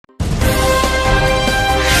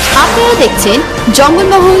আপনারা দেখছেন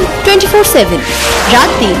জঙ্গলমহল 24/7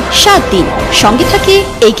 রাত দিন 7 দিন সঙ্গে থাকে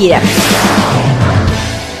এগিয়ে রাখে।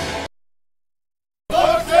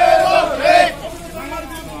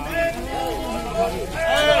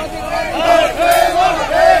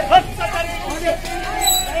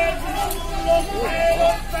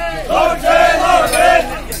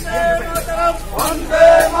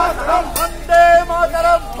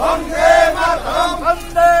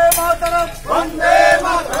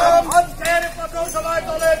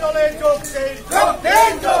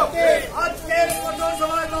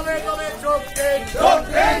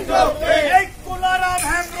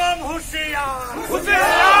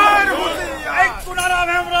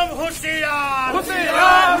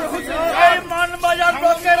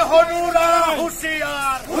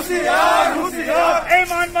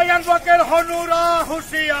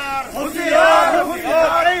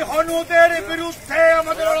 হনুদের বিরুদ্ধে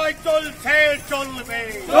আমাদের লড়াই চলছে চলবে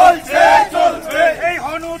এই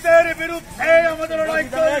হনুদের বিরুদ্ধে আমাদের লড়াই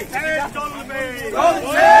চলছে চলবে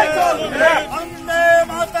বন্দে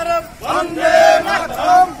মাতরম বন্দে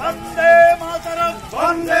মাতরম বন্দে মাতরম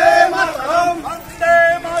বন্দে মাতরম বন্দে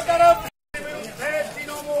মাতরম বিরুদ্ধে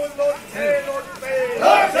তৃণমূল লড়ছে লড়বে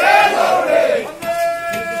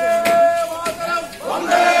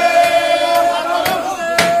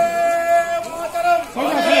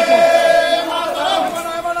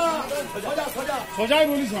সোজাই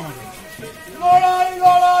বলিস আমাকে লড়াই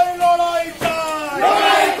লড়াই লড়াই চাই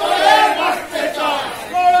লড়াই করে বাঁচতে চাই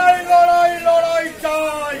লড়াই লড়াই লড়াই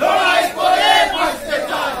চাই লড়াই করে বাঁচতে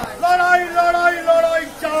চাই লড়াই লড়াই লড়াই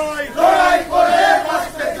চাই লড়াই করে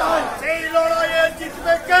বাঁচতে চাই এই লড়াইয়ে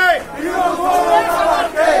জিতবে কে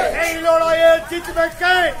এই লড়াইয়ে জিতবে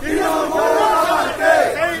কে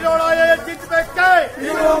এই লড়াইয়ে জিতবে কে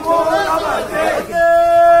তৃণমূল লড়ছে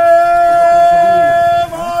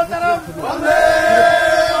লড়বে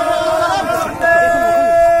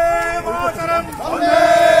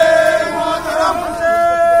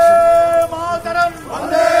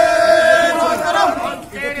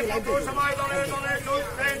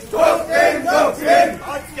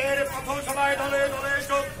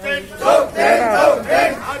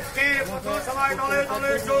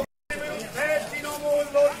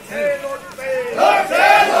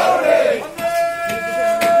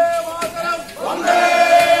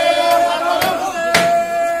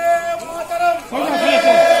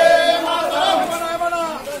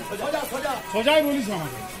সোজাই বলিস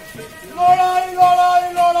আমাকে লড়াই লড়াই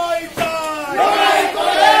লড়াই চাই লড়াই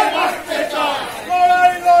করে বাঁচতে চাই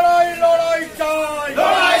লড়াই লড়াই লড়াই চাই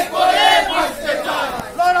লড়াই করে বাঁচতে চাই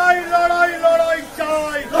লড়াই লড়াই লড়াই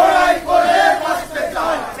চাই লড়াই করে বাঁচতে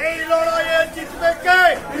চাই এই লড়াইয়ে জিতবে কে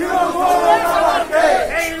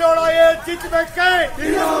এই লড়াইয়ে জিতবে কে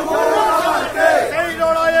এই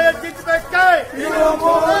লড়াইয়ে জিতবে কে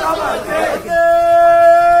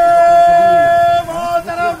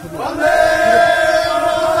মাতরম বন্দে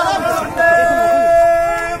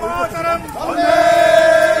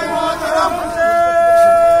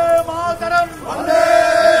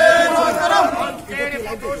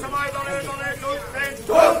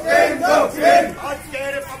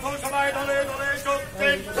আজকের পথসভায় দলে দলে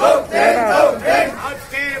যোগদেন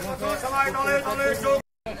আজকের পথসভায় দলে দলে যোগ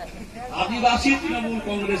আদিবাসী তৃণমূল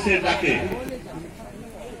কংগ্রেসের ডাকে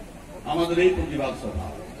আমাদের এই প্রতিবাদ সভা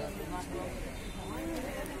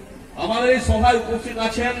আমাদের এই সভায় উপস্থিত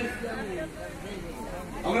আছেন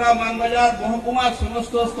আমরা মানবাজার মহকুমার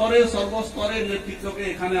সমস্ত স্তরে সর্বস্তরের নেতৃত্বকে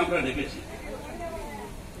এখানে আমরা ডেকেছি।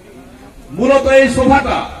 মূলত এই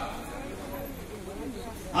সভাটা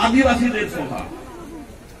আদিবাসীদের সভা,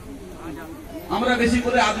 আমরা বেশি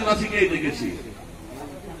করে আদিবাসীকেই ডেকেছি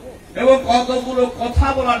এবং কতগুলো কথা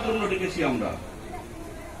বলার জন্য ডেকেছি। আমরা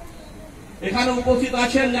এখানে উপস্থিত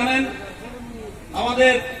আছেন জানেন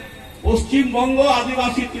আমাদের পশ্চিমবঙ্গ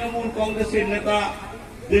আদিবাসী তৃণমূল কংগ্রেসের নেতা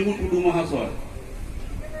দেবু টুডু মহাশয়,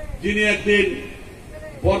 যিনি একদিন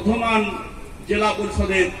বর্ধমান জেলা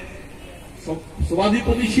পরিষদের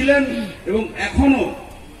সভাধিপতি ছিলেন এবং এখনো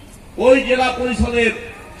ওই জেলা পরিষদের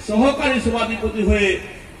সহকারী সভাধিপতি হয়ে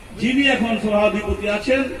যিনি এখন সভাধিপতি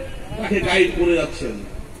আছেন তাকে গাইড করে যাচ্ছেন।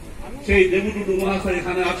 সেই দেবু টুডু মহাশয়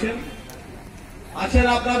এখানে আছেন।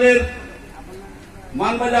 আপনাদের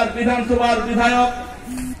মানবাজার বিধানসভার বিধায়ক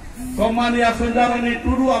সম্মানীয় সঞ্জারানী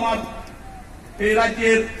টুডু, আমার এই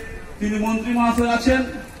রাজ্যের তিনি মন্ত্রী মহাশয় আছেন।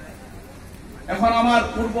 এখন আমার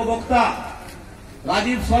পূর্ব বক্তা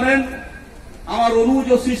রাজীব সরেন আমার অনুজ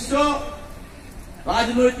শিষ্য,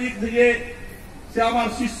 রাজনৈতিক দিকে সে আমার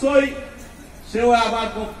শিষ্যই, সেও আবার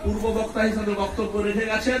পূর্ব বক্তা হিসেবে বক্তব্য রেখে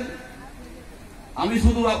গেছেন। আমি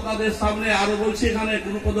শুধু আপনাদের সামনে আরো বলছি, এখানে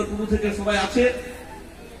গুরুপদ টুডু থেকে সবাই আছে।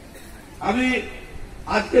 আমি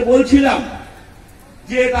আজকে বলছিলাম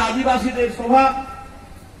যে এটা আদিবাসীদের সভা,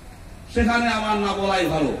 সেখানে আমার না বলাই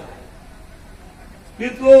ভালো,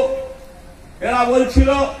 কিন্তু এরা বলছিল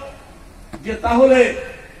যে তাহলে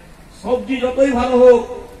সবজি যতই ভালো হোক,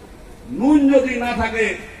 নুন যদি না থাকে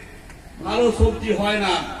ভালো সবজি হয়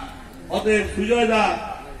না। অতএব সুজয়দা,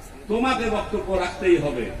 তোমাকে বক্তব্য রাখতেই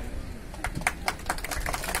হবে,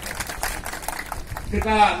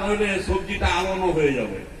 সেটা নইলে সবজিটা আলোনো হয়ে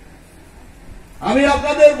যাবে। আমি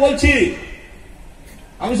আপনাদের বলছি,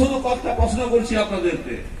 আমি শুধু কয়েকটা প্রশ্ন করছি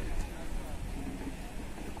আপনাদেরকে।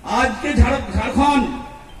 আজকে ঝাড়খণ্ড,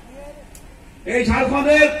 এই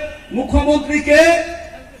ঝাড়খণ্ডের মুখ্যমন্ত্রীকে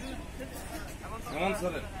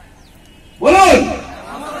বলুন,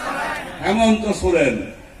 হেমন্ত সোরেন।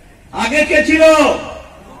 আগে কে ছিল?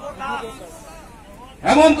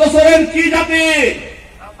 হেমন্ত সোরেন কি জাতি?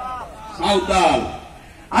 সাঁওতাল।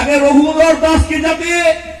 আগে রঘুবর দাস কি জাতি?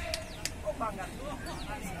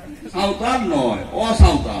 সাঁওতাল নয়,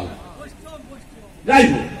 অসাঁওতাল। যাই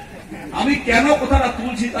হোক, আমি কেন কথাটা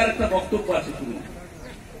তুলছি তার একটা বক্তব্য আছে শুনুন।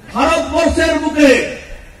 ভারতবর্ষের বুকে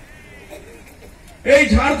এই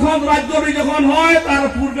ঝাড়খণ্ড রাজ্যটি যখন হয়, তার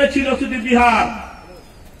পূর্বে ছিল শুধু বিহার।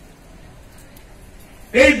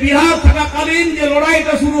 এই বিহার থাকাকালীন যে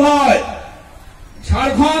লড়াইটা শুরু হয়,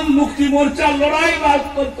 ঝাড়খণ্ড মুক্তি মোর্চার লড়াই বা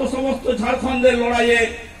সমস্ত ঝাড়খণ্ডের লড়াইয়ে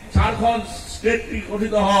ঝাড়খণ্ড স্টেটটি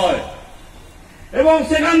গঠিত হয়, এবং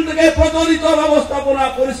সেখান থেকে প্রচলিত ব্যবস্থাপনা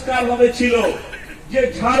পরিষ্কার ভাবে ছিল যে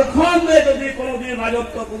ঝাড়খণ্ডে যদি কোনদিন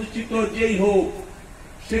রাজত্ব প্রতিষ্ঠিত যেই হোক,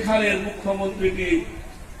 সেখানের মুখ্যমন্ত্রীটি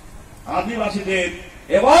আদিবাসীদের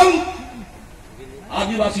এবং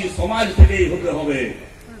আদিবাসী সমাজ থেকেই হতে হবে।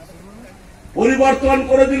 পরিবর্তন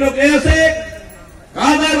করে দিল কে এসে?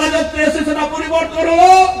 কাদের রাজত্বে এসে সেটা পরিবর্তন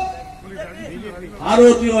হলো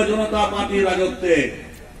ভারতীয় জনতা পার্টির রাজত্বে।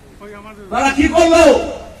 তারা কি করলো?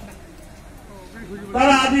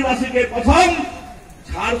 তারা আদিবাসীকে প্রথম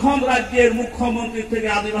ঝাড়খণ্ড রাজ্যের মুখ্যমন্ত্রী থেকে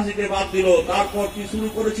আদিবাসীকে বাদ দিল। তারপর কি শুরু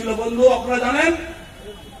করেছিল বন্ধু আপনারা জানেন?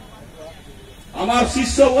 আমার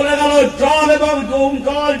শিষ্য বলে গেল, জল এবং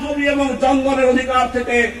জল জমি এবং জঙ্গলের অধিকার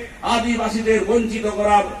থেকে আদিবাসীদের বঞ্চিত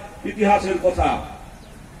করার ইতিহাসের কথা।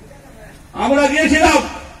 আমরা গিয়েছিলাম,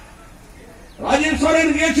 রাজীব সোরেন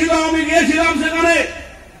গিয়েছিল, আমি গিয়েছিলাম সেখানে।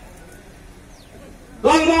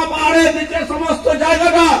 জলমা পাহাড়ের নিচের সমস্ত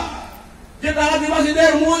জায়গাটা যেটা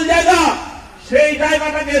আদিবাসীদের মূল জায়গা, সেই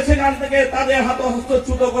জায়গাটাকে সেখান থেকে তাদের হাতে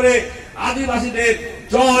হস্তচ্যুত করে আদিবাসীদের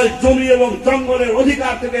জল জমি এবং জঙ্গলের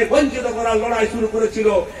অধিকার থেকে বঞ্চিত করার লড়াই শুরু করেছিল।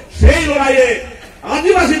 সেই লড়াইয়ে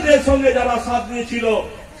আদিবাসীদের সঙ্গে যারা সাথ দিয়েছিল,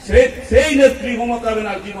 সেই নেত্রী মমতা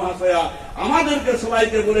ব্যানার্জি মহাশয়া আমাদেরকে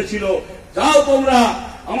সবাইকে বলেছিল, যাও তোমরা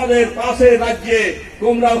আমাদের পাশের রাজ্যে,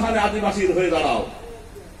 তোমরা ওখানে আদিবাসীর হয়ে দাঁড়াও।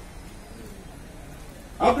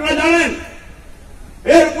 আপনারা জানেন,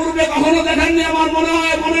 এর পূর্বে কখনো দেখেননি, আমার মনে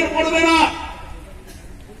হয় মনে পড়বে না।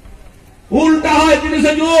 হুলটা হয়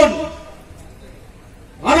 30শে জুন।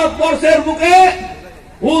 ভারতবর্ষের বুকে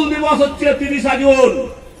হুল দিবস হচ্ছে 30শে জুন।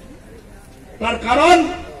 তার কারণ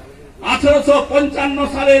 1855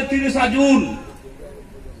 সালের 30শে জুন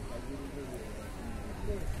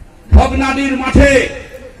ভগনাডির মাঠে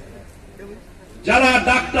যারা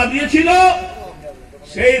ডাকটা দিয়েছিল,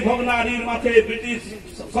 সেই ভগনাডির মাঠে ব্রিটিশ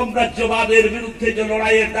সাম্রাজ্যবাদের বিরুদ্ধে যে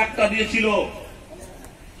লড়াইয়ের ডাকটা দিয়েছিল,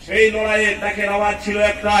 সেই লড়াইয়ের ডাকের আওয়াজ ছিল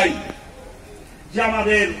একটাই, যে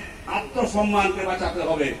আমাদের আত্মসম্মানকে বাঁচাতে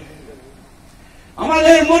হবে,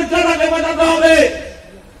 আমাদের মর্যাদাকে বাঁচাতে হবে,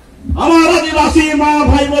 আমার আদিবাসী মা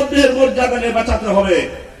ভাই বোনদের মর্যাদাকে বাঁচাতে হবে।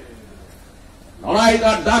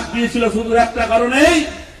 লড়াইটার ডাক দিয়েছিল শুধু একটা কারণেই,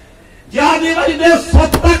 যে আদিবাসীদের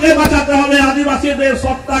সত্তাকে বাঁচাতে হবে। আদিবাসীদের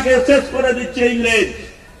সত্তাকে শেষ করে দিচ্ছে ইংরেজ।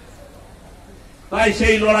 তাই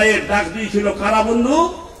সেই লড়াইয়ের ডাক দিয়েছিল কারা বন্ধু?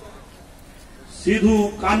 সিধু,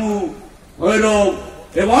 কানু, ভৈরব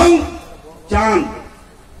এবং চাঁদ।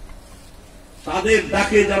 তাদের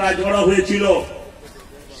ডাকে যারা জড়ো হয়েছিল,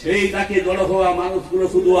 সেই ডাকে জড়ো হওয়া মানুষগুলো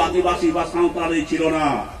শুধু আদিবাসী বা সাঁওতালই ছিল না।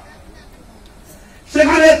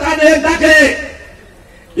 সেখানে তাদের ডাকে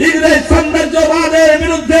ইংরেজ সাম্রাজ্যবাদের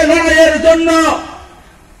বিরুদ্ধে লড়াইয়ের জন্য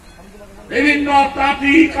বিভিন্ন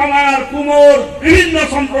তাঁতি, কামার, কুমোর, বিভিন্ন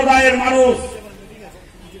সম্প্রদায়ের মানুষ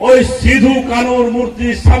ওই সিধু কানুর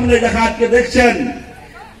মূর্তির সামনে দেখা আজকে দেখছেন,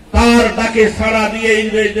 তার ডাকে সাড়া দিয়ে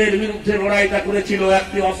ইংরেজদের বিরুদ্ধে লড়াইটা করেছিল।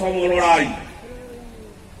 একটি অসম লড়াই,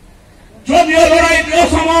 যদিও লড়াইটি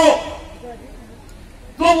অসম,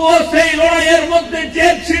 তবুও সেই লড়াইয়ের মধ্যে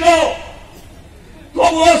জেদ ছিল,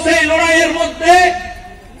 তবুও সেই লড়াইয়ের মধ্যে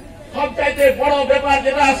সবচাইতে বড় ব্যাপার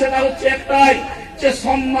যেটা, সেটা হচ্ছে একটাই, যে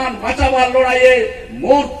সম্মান বাঁচাবার লড়াইয়ে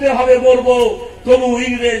মরতে হবে, মরব, তবু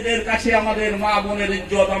ইংরেজদের কাছে আমাদের মা বোনের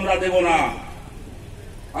ইজ্জত আমরা দেব না।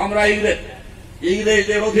 আমরা ইংরেজ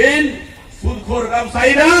ইংরেজদের অধীন সুদখোর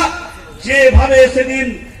ব্যবসায়ীরা যেভাবে সেদিন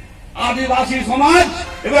আদিবাসী সমাজ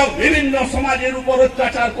এবং বিভিন্ন সমাজের উপর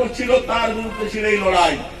অত্যাচার করছিল তার বিরুদ্ধে ছিল এই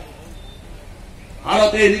লড়াই।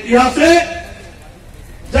 ভারতের ইতিহাসে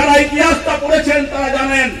যারা ইতিহাসটা পড়েছেন তারা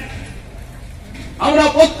জানেন, আমরা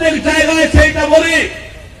প্রত্যেক জায়গায় সেইটা বলি,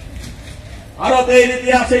 ভারতের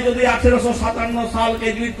ইতিহাসে যদি 1857 সালকে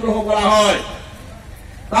বিদ্রোহ করা হয়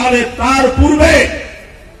তাহলে তার পূর্বে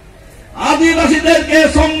আদিবাসীদেরকে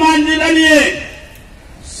সম্মান জানিয়ে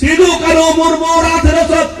সিধু কানু মুর্মুর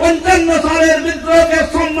 1855 সালের বিদ্রোহকে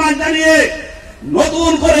সম্মান জানিয়ে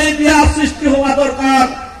নতুন করে ইতিহাস সৃষ্টি হওয়া দরকার।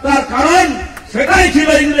 তার কারণ সেটাই ছিল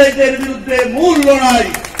ইংরেজদের বিরুদ্ধে মূল লড়াই,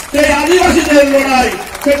 সেই আদিবাসীদের লড়াই,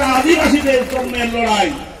 সেটা আদিবাসীদের জন্মের লড়াই।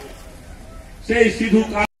 সেই সিধু